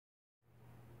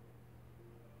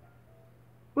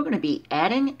We're going to be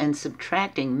adding and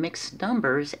subtracting mixed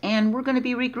numbers, and we're going to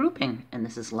be regrouping, and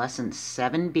this is lesson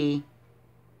 7B.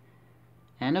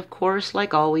 And of course,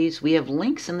 like always, we have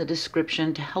links in the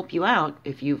description to help you out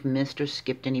if you've missed or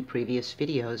skipped any previous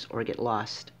videos or get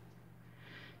lost.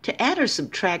 To add or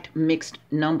subtract mixed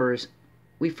numbers,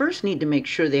 we first need to make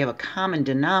sure they have a common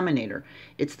denominator.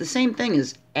 It's the same thing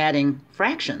as adding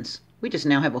fractions. We just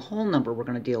now have a whole number we're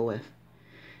going to deal with.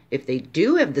 If they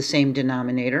do have the same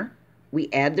denominator, we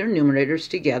add their numerators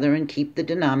together and keep the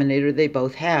denominator they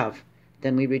both have.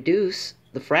 Then we reduce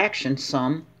the fraction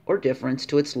sum or difference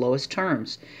to its lowest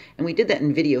terms. And we did that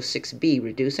in video 6B,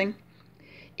 reducing.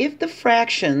 If the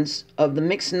fractions of the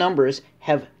mixed numbers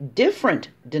have different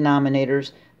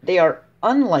denominators, they are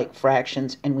unlike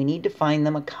fractions, and we need to find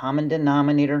them a common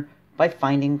denominator by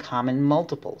finding common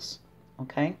multiples.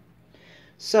 Okay?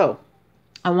 So,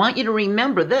 I want you to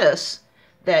remember this,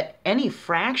 that any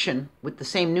fraction with the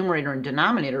same numerator and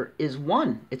denominator is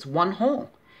 1. It's one whole.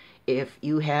 If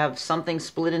you have something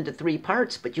split into 3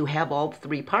 parts, but you have all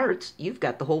 3 parts, you've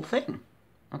got the whole thing.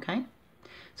 Okay?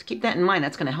 So keep that in mind.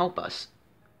 That's going to help us.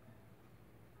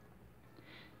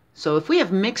 So if we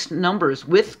have mixed numbers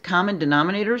with common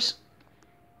denominators,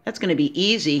 that's going to be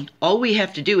easy. All we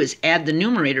have to do is add the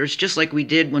numerators just like we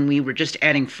did when we were just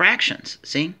adding fractions.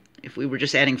 See? If we were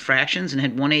just adding fractions and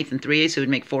had 1/8 and 3/8, it would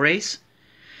make 4/8.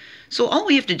 So all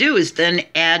we have to do is then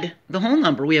add the whole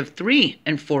number. We have 3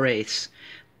 and 4/8.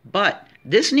 But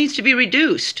this needs to be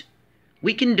reduced.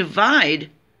 We can divide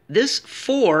this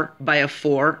 4 by a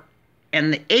 4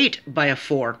 and the 8 by a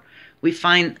 4. We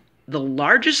find the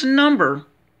largest number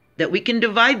that we can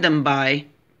divide them by.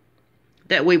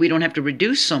 That way we don't have to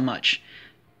reduce so much.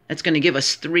 That's going to give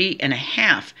us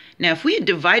 3.5. Now if we had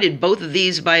divided both of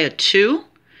these by a 2,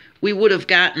 we would have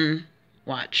gotten,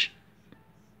 watch.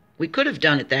 We could have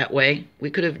done it that way.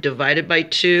 We could have divided by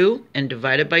 2 and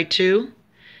divided by 2,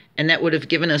 and that would have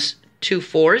given us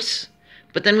 2/4.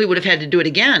 But then we would have had to do it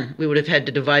again. We would have had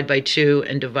to divide by 2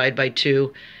 and divide by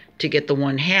 2 to get the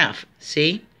 1/2.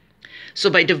 See? So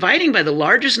by dividing by the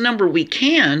largest number we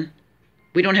can,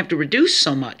 we don't have to reduce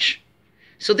so much.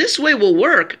 So this way will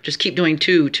work. Just keep doing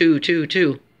 2, 2, 2,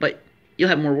 2, but you'll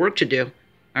have more work to do.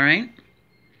 All right?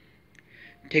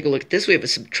 Take a look at this. We have a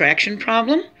subtraction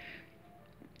problem.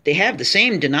 They have the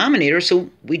same denominator, so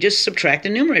we just subtract the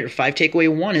numerator. 5 take away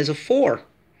 1 is a 4.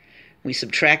 We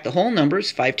subtract the whole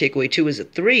numbers. 5 take away 2 is a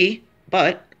 3,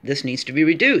 but this needs to be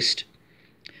reduced.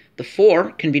 The 4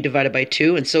 can be divided by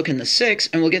 2, and so can the 6,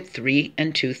 and we'll get 3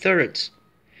 2/3.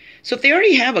 So if they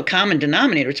already have a common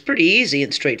denominator, it's pretty easy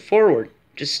and straightforward.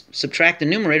 Just subtract the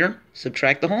numerator,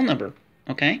 subtract the whole number.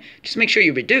 Okay? Just make sure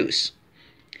you reduce.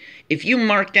 If you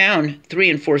mark down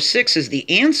 3 4/6 as the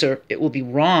answer, it will be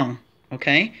wrong.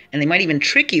 Okay? And they might even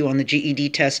trick you on the GED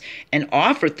test and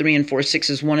offer 3 4/6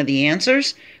 as one of the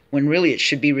answers, when really it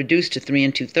should be reduced to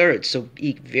 3 2/3. So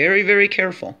be very, very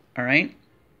careful. All right?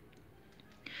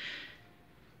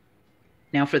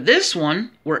 Now for this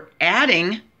one, we're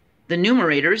adding the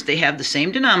numerators. They have the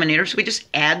same denominator, so we just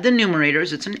add the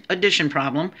numerators. It's an addition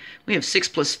problem. We have 6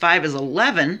 plus 5 is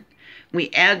 11. We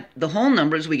add the whole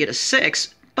numbers, we get a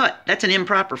 6, but that's an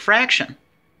improper fraction.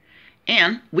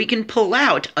 And we can pull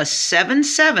out a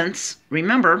 7/7.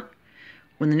 Remember,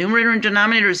 when the numerator and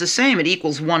denominator is the same, it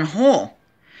equals 1 whole.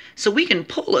 So we can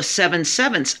pull a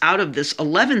 7/7 out of this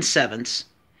 11/7,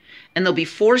 and there'll be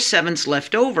 4/7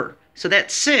 left over. So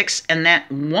that 6 and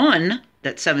that 1,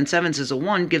 that 7/7 is a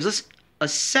 1, gives us a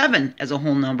 7 as a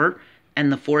whole number,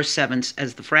 and the 4/7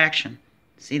 as the fraction.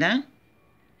 See that?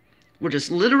 We're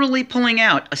just literally pulling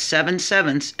out a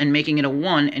 7/7 and making it a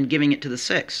 1 and giving it to the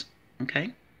 6. Okay?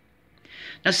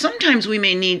 Now sometimes we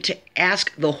may need to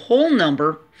ask the whole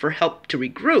number for help to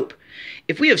regroup.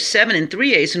 If we have 7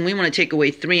 3/8 and we want to take away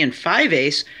 3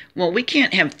 5/8, well, we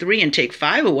can't have 3 and take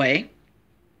 5 away.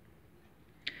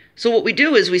 So what we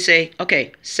do is we say,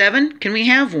 okay, 7, can we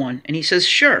have 1? And he says,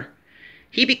 sure.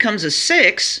 He becomes a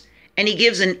 6, and he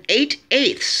gives an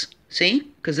 8/8. See?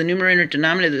 Because the numerator and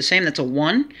denominator are the same, that's a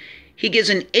 1. He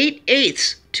gives an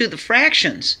 8/8 to the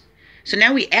fractions. So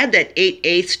now we add that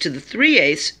 8/8 to the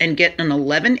 3/8 and get an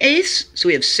 11/8. So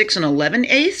we have 6 and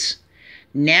 11/8.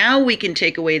 Now we can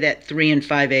take away that 3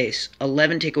 5/8.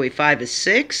 11 take away 5 is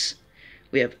 6.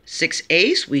 We have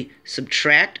 6/8. We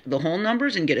subtract the whole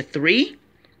numbers and get a 3.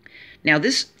 Now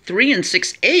this 3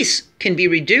 6/8 can be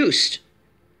reduced.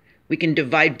 We can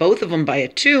divide both of them by a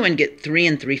 2 and get 3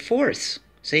 3/4.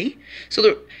 See?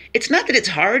 So it's not that it's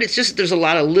hard, it's just there's a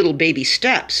lot of little baby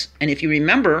steps. And if you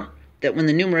remember that when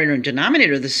the numerator and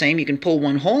denominator are the same, you can pull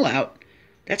 1 whole out.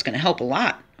 That's going to help a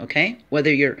lot, okay?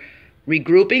 Whether you're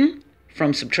regrouping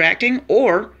from subtracting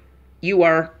or you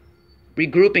are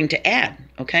regrouping to add,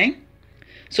 okay?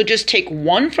 So just take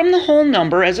 1 from the whole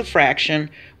number as a fraction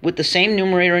with the same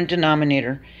numerator and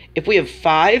denominator. If we have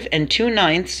 5 and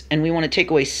 2/9 and we want to take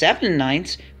away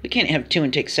 7/9, we can't have 2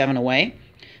 and take 7 away.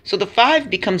 So the 5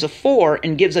 becomes a 4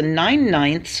 and gives a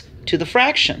 9/9 to the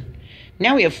fraction.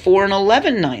 Now we have 4 and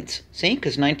 11/9. See,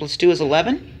 because 9 plus 2 is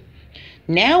 11.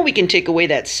 Now we can take away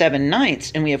that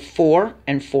 7/9 and we have 4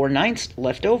 and 4/9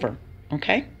 left over,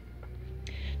 okay?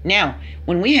 Now,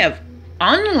 when we have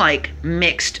unlike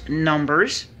mixed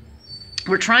numbers,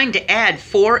 we're trying to add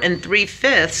 4 and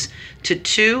 3/5 to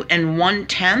 2 and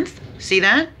 1/10. See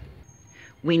that?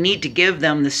 We need to give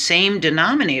them the same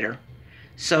denominator.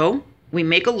 So we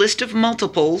make a list of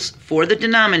multiples for the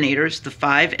denominators, the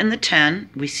 5 and the 10.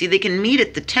 We see they can meet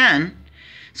at the 10.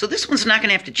 So this one's not going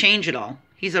to have to change at all.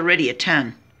 He's already a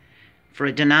 10 for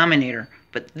a denominator.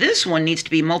 But this one needs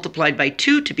to be multiplied by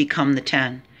 2 to become the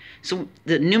 10. So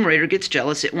the numerator gets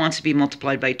jealous. It wants to be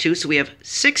multiplied by 2. So we have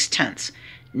 6/10.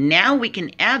 Now we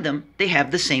can add them. They have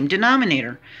the same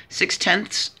denominator.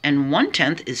 6/10 and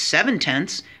 1/10 is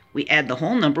 7/10. We add the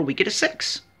whole number, we get a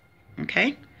 6.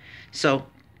 Okay? So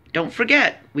don't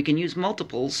forget, we can use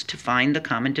multiples to find the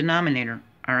common denominator.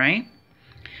 All right?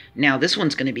 Now this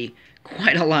one's going to be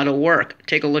quite a lot of work.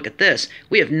 Take a look at this.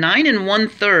 We have 9 and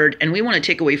 1/3, and we want to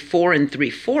take away 4 and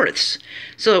 3/4.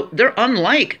 So they're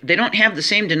unlike. They don't have the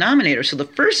same denominator. So the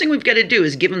first thing we've got to do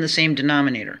is give them the same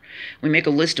denominator. We make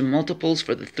a list of multiples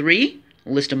for the 3,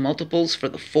 a list of multiples for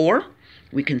the 4.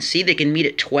 We can see they can meet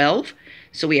at 12.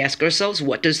 So we ask ourselves,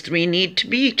 what does 3 need to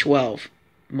be 12?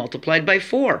 Multiplied by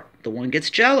 4. The 1 gets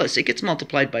jealous. It gets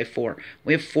multiplied by 4.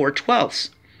 We have 4/12.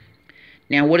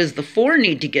 Now what does the 4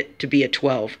 need to get to be a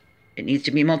 12? It needs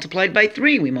to be multiplied by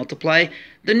 3. We multiply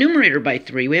the numerator by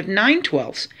 3. We have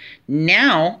 9/12.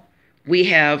 Now we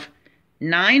have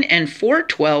 9 and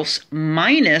 4/12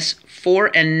 minus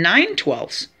 4 and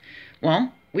 9/12.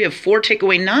 Well, we have 4 take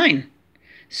away 9.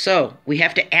 So we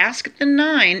have to ask the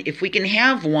 9 if we can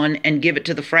have 1 and give it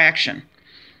to the fraction.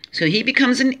 So he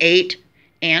becomes an 8,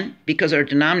 and because our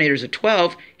denominator is a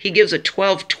 12, he gives a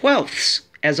 12/12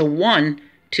 as a 1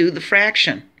 to the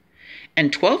fraction.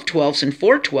 And 12/12 and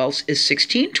 4/12 is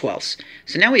 16/12.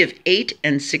 So now we have 8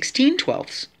 and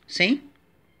 16/12. See?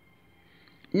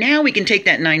 Now we can take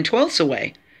that 9/12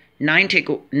 away.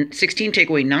 16 take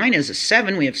away 9 is a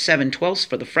 7. We have 7/12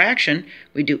 for the fraction.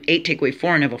 We do 8 take away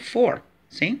 4 and have a 4.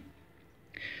 See?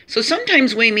 So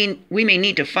sometimes we may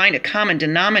need to find a common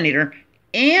denominator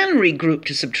and regroup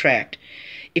to subtract.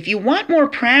 If you want more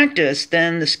practice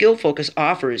than the Skill Focus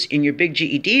offers in your big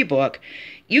GED book,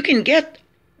 you can get,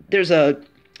 there's a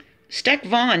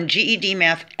steck-vaughn GED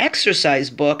math exercise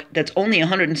book that's only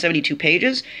 172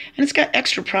 pages, and it's got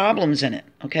extra problems in it,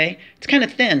 okay? It's kind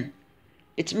of thin.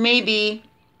 It's maybe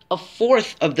a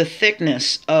fourth of the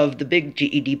thickness of the big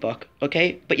GED book,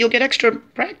 okay? But you'll get extra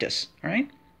practice, all right?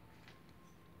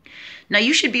 Now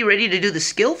you should be ready to do the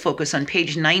Skill Focus on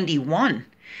page 91.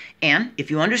 And if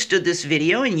you understood this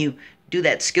video and you do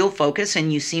that Skill Focus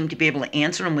and you seem to be able to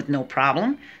answer them with no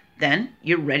problem, then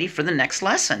you're ready for the next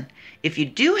lesson. If you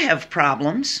do have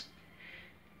problems,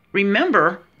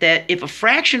 remember that if a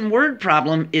fraction word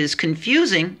problem is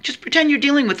confusing, just pretend you're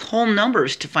dealing with whole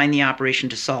numbers to find the operation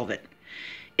to solve it.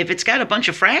 If it's got a bunch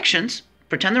of fractions,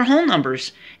 pretend they're whole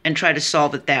numbers and try to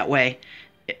solve it that way.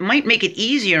 It might make it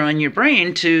easier on your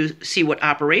brain to see what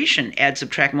operation, add,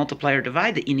 subtract, multiply, or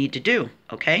divide, that you need to do,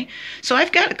 okay? So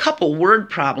I've got a couple word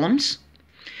problems.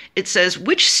 It says,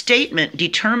 which statement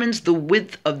determines the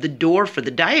width of the door for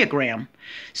the diagram?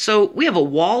 So we have a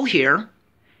wall here,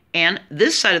 and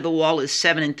this side of the wall is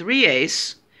 7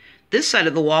 3/8. This side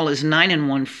of the wall is 9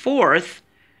 1/4.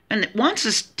 And it wants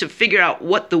us to figure out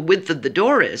what the width of the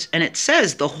door is. And it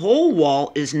says the whole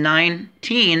wall is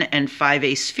 19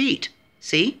 5/8 feet.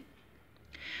 See?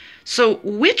 So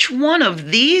which one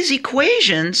of these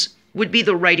equations would be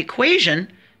the right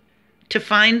equation to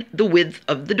find the width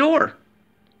of the door?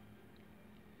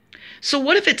 So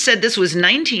what if it said this was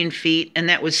 19 feet and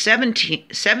that was 7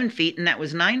 feet and that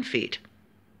was 9 feet?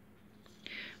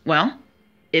 Well,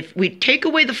 if we take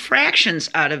away the fractions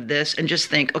out of this and just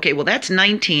think, okay, well, that's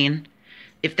 19.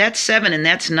 If that's 7 and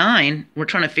that's 9, we're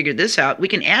trying to figure this out. We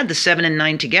can add the 7 and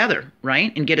 9 together,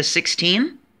 right, and get a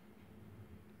 16.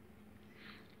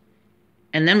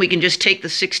 And then we can just take the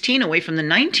 16 away from the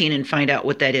 19 and find out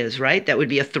what that is, right? That would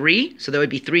be a 3, so that would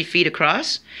be 3 feet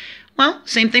across. Well,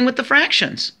 same thing with the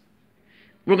fractions.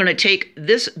 We're going to take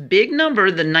this big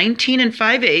number, the 19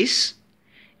 5/8,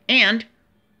 and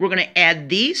we're going to add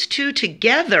these two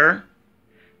together.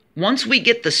 Once we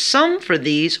get the sum for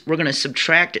these, we're going to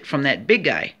subtract it from that big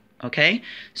guy, okay?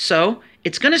 So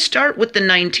it's going to start with the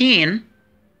 19,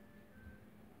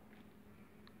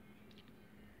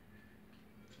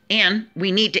 And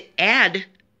we need to add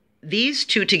these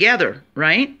two together,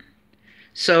 right?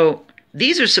 So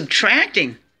these are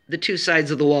subtracting the two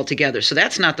sides of the wall together, so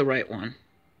that's not the right one.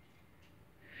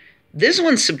 This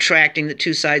one's subtracting the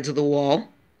two sides of the wall,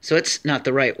 so it's not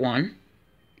the right one.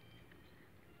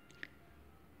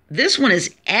 This one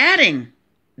is adding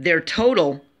their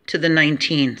total to the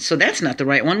 19, so that's not the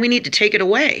right one. We need to take it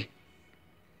away.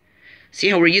 See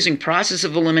how we're using process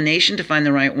of elimination to find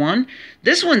the right one?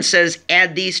 This one says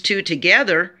add these two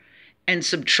together and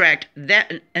subtract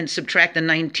that and subtract the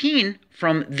 19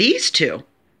 from these two.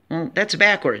 Well, that's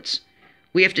backwards.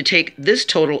 We have to take this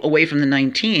total away from the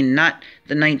 19, not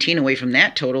the 19 away from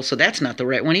that total, so that's not the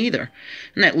right one either.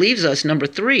 And that leaves us number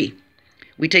 3.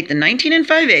 We take the 19 and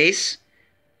 5/8,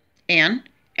 and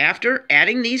after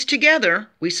adding these together,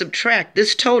 we subtract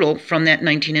this total from that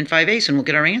 19 and 5/8, and we'll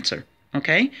get our answer.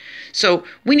 Okay? So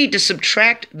we need to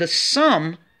subtract the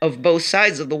sum of both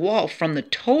sides of the wall from the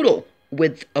total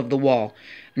width of the wall.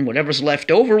 And whatever's left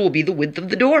over will be the width of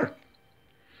the door.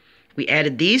 We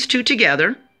added these two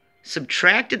together,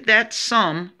 subtracted that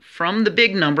sum from the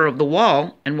big number of the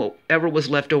wall, and whatever was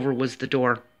left over was the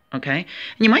door. Okay?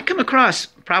 And you might come across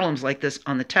problems like this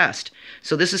on the test.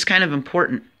 So this is kind of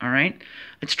important. All right?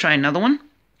 Let's try another one.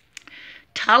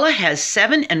 Tala has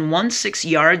 7 1/6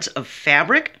 yards of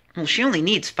fabric. Well, she only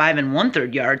needs 5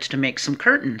 1/3 yards to make some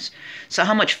curtains. So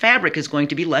how much fabric is going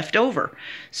to be left over?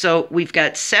 So we've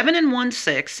got 7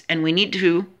 1/6, and we need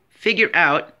to figure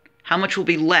out how much will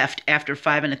be left after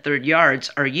 5 1/3 yards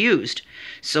are used.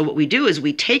 So what we do is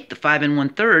we take the 5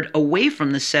 1/3 away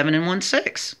from the 7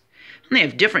 1/6. And they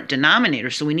have different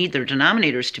denominators, so we need their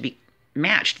denominators to be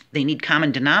matched. They need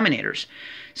common denominators.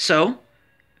 So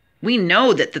we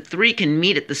know that the 3 can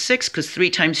meet at the 6 because 3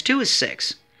 times 2 is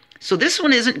 6. So this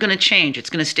one isn't going to change.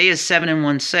 It's going to stay as 7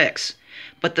 1/6.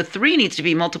 But the 3 needs to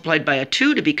be multiplied by a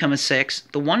 2 to become a 6.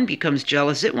 The 1 becomes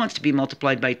jealous. It wants to be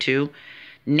multiplied by 2.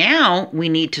 Now we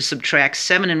need to subtract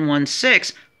 7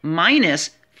 1/6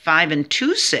 minus 5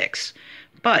 2/6.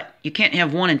 But you can't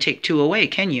have 1 and take 2 away,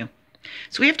 can you?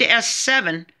 So we have to ask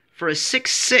 7 for a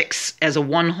 6/6 as a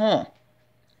 1 whole.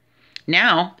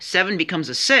 Now 7 becomes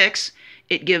a 6.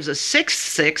 It gives a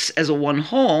 6/6 as a 1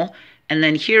 whole. And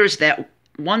then here's that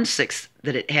 1/6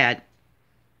 that it had.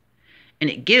 And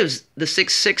it gives the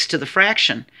 6/6 to the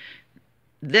fraction.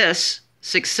 This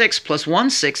 6/6 plus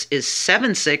 1/6 is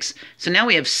 7/6. So now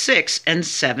we have 6 and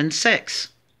 7/6.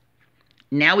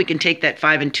 Now we can take that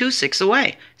 5 2/6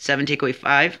 away. 7 take away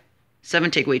 5. 7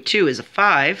 take away 2 is a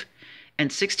 5.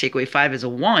 And 6 take away 5 is a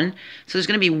 1. So there's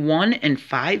going to be 1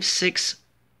 5/6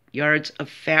 yards of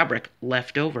fabric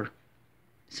left over.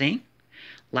 See?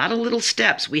 A lot of little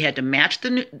steps. We had to match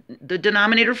the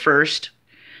denominator first.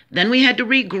 Then we had to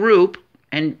regroup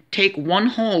and take 1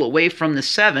 whole away from the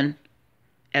 7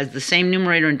 as the same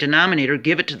numerator and denominator,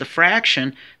 give it to the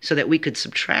fraction so that we could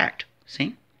subtract.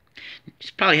 See?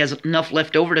 She probably has enough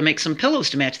left over to make some pillows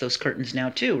to match those curtains now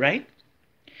too, right?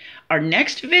 Our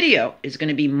next video is going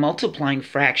to be multiplying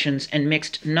fractions and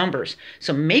mixed numbers.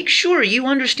 So make sure you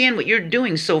understand what you're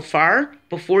doing so far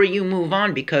before you move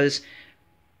on, because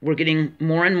we're getting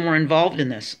more and more involved in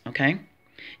this, okay?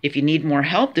 If you need more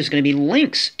help, there's going to be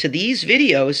links to these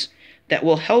videos that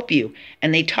will help you.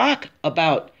 And they talk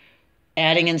about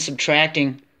adding and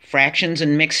subtracting fractions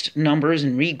and mixed numbers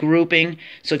and regrouping.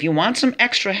 So if you want some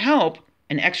extra help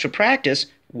and extra practice,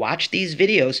 watch these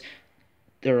videos.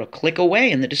 They're a click away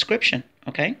in the description,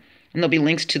 okay? And there'll be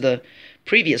links to the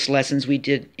previous lessons we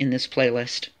did in this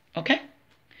playlist, okay?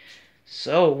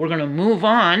 So we're going to move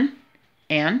on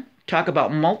and talk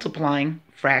about multiplying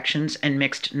fractions and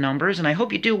mixed numbers. And I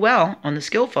hope you do well on the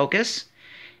skill focus.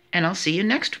 And I'll see you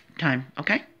next time,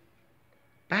 okay?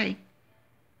 Bye.